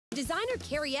Designer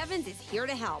Carey Evans is here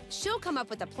to help. She'll come up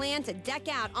with a plan to deck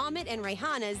out Amit and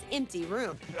Rehana's empty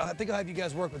room. I think I'll have you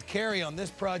guys work with Carey on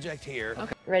this project here.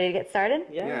 Okay. Ready to get started?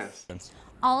 Yes.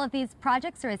 All of these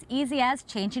projects are as easy as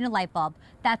changing a light bulb.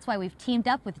 That's why we've teamed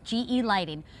up with GE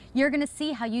Lighting. You're going to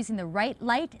see how using the right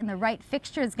light and the right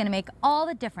fixture is going to make all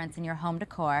the difference in your home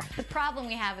decor. The problem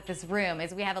we have with this room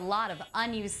is we have a lot of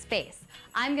unused space.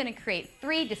 I'm going to create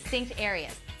 3 distinct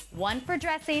areas. One for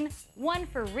dressing, one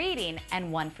for reading, and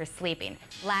one for sleeping.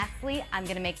 Lastly, I'm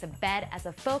going to make the bed as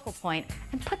a focal point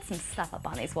and put some stuff up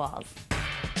on these walls.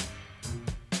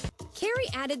 Carey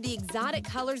added the exotic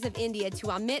colors of India to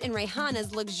Amit and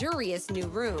Rehana's luxurious new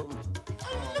room.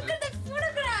 Oh, look at the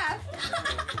photograph!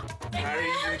 Carey,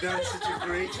 you've done such a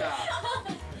great job.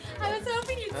 I was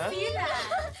hoping you'd see that.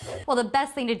 Well, the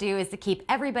best thing to do is to keep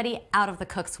everybody out of the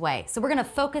cook's way. So we're going to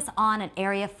focus on an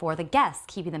area for the guests,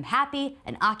 keeping them happy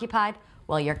and occupied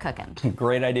while you're cooking.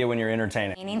 Great idea when you're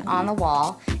entertaining. Painting on the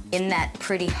wall in that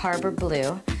pretty harbor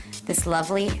blue, this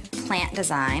lovely plant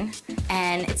design,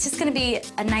 and it's just going to be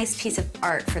a nice piece of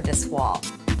art for this wall.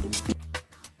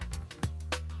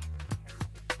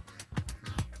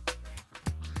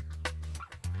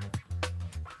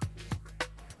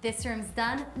 This room's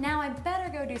done. Now I better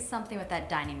go do something with that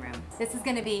dining room. This is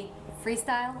going to be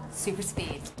freestyle, super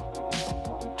speed.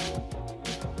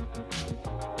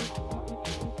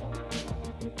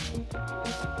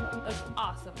 That's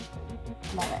awesome.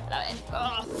 Love it, love it.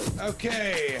 Oh.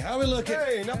 Okay, how we looking?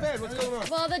 Hey, not bad. What's going on?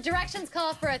 Well, the directions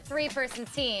call for a 3-person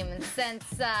team. Since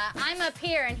I'm up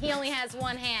here and he only has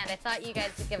one hand, I thought you guys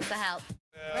could give us a help.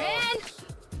 We're in.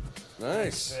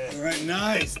 Nice. All right,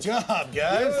 nice job,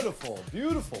 guys. Beautiful,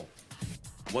 beautiful.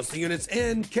 Once the unit's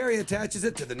in, Carey attaches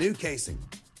it to the new casing.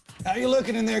 How you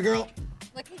looking in there, girl?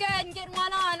 Looking good and getting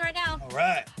one on right now. All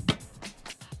right.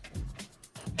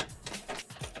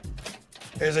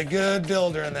 There's a good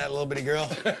builder in that little bitty girl.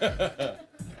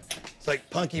 It's like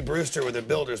Punky Brewster with a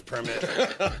builder's permit.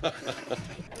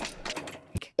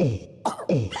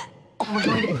 We're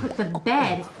going to put the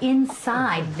bed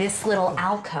inside this little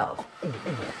alcove.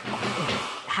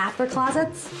 Half their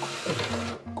closets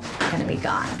are gonna be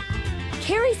gone.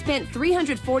 Carey spent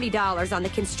 $340 on the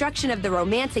construction of the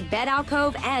romantic bed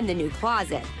alcove and the new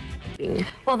closet.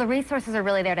 Well, the resources are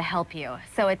really there to help you.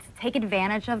 So it's take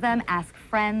advantage of them, ask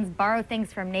friends, borrow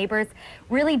things from neighbors.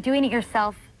 Really doing it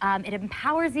yourself, it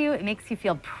empowers you, it makes you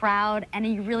feel proud, and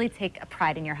you really take a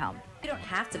pride in your home. You don't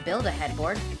have to build a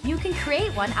headboard. You can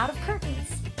create one out of curtains.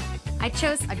 I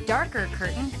chose a darker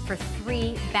curtain for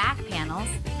 3 back panels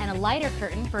and a lighter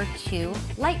curtain for 2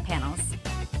 light panels.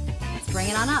 Let's bring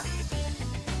it on up.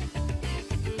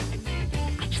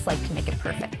 I just like to make it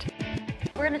perfect.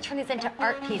 We're gonna turn these into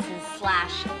art pieces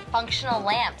 / functional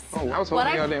lamps. Oh, I was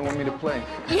hoping y'all didn't want me to play.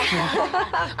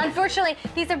 Yeah. Unfortunately,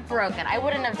 these are broken. I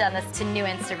wouldn't have done this to new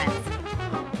instruments.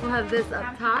 We'll have this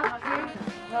up top.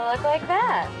 It'll look like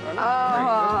that.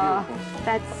 Oh,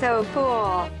 that's so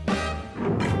cool.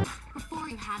 Before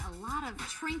you had a lot of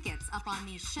trinkets up on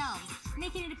these shelves,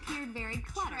 making it appear very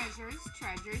cluttered.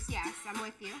 Treasures, yes, I'm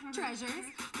with you. Treasures.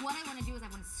 What I want to do is I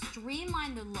want to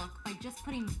streamline the look by just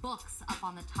putting books up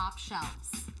on the top shelves.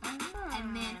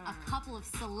 And then a couple of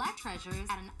select treasures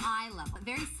at an eye level.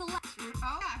 Very select.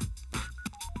 Oh,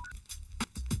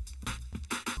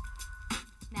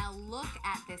 Now look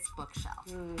at this bookshelf.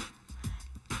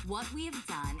 What we have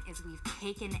done is we've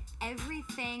taken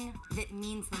everything that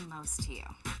means the most to you.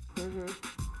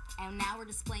 And now we're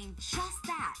displaying just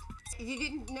that. You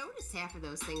didn't notice half of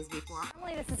those things before.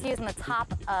 Normally this is used on the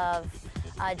top of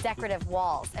decorative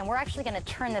walls, and we're actually going to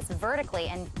turn this vertically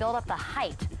and build up the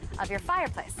height of your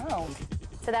fireplace. Oh.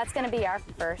 So that's going to be our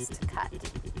first cut.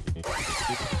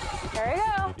 There we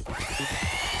go.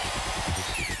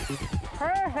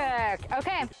 Perfect.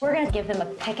 Okay. We're going to give them a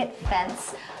picket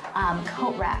fence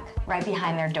coat rack right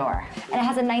behind their door. And it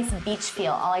has a nice beach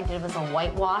feel. All I did was a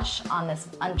whitewash on this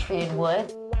untreated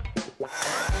wood.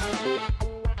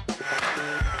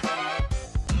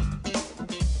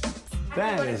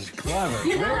 That is clever,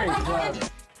 very clever.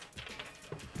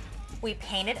 We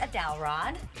painted a dowel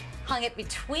rod, hung it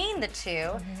between the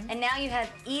two, and now you have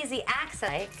easy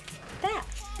access like that.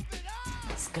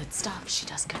 It's good stuff. She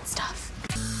does good stuff.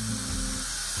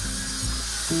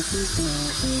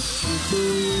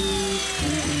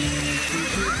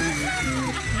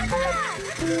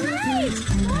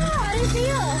 How did it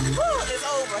feel? It's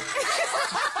over.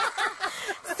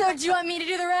 So do you want me to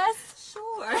do the rest?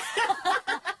 Sure.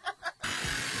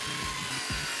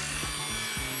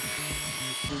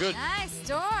 Good. Nice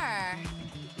door.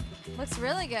 Looks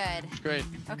really good. Great.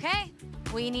 Okay,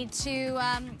 we need to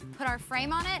put our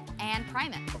frame on it and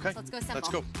prime it. Okay. So let's go assemble. Let's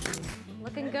go.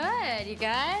 Looking good, you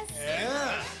guys.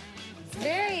 Yeah. It's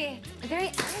very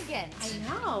elegant. I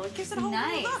know. It gives it a whole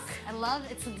Nice. new look. I love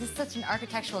it's just such an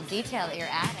architectural detail that you're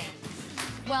adding.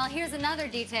 Well, here's another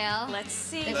detail. Let's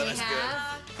see. that That we is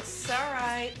have. It's all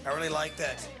right. I really like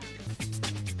that.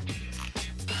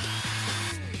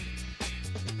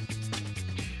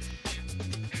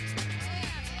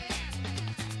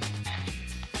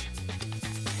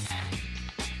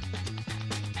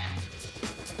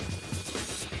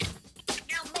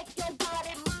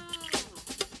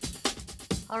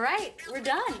 All right, we're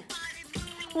done.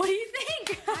 What do you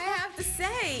think? I have to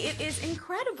say, it is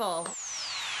incredible.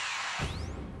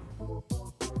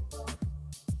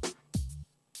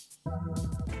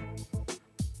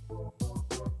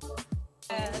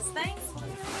 Yes, thanks.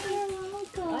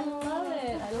 I love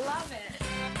it. I love it.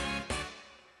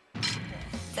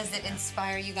 Does it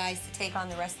inspire you guys to take on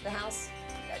the rest of the house?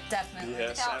 Definitely.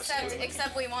 Yes, absolutely.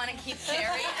 Except we want to keep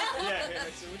Carey. Yeah,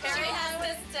 Carey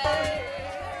has to stay.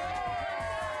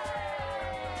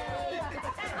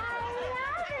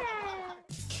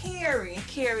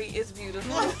 Carey is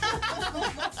beautiful.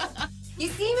 You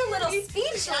seem a little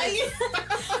speechless.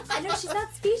 I know she's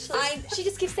not speechless. She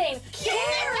just keeps saying,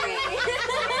 Carey!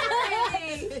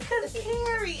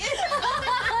 Carey.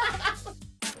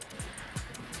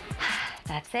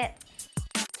 That's it.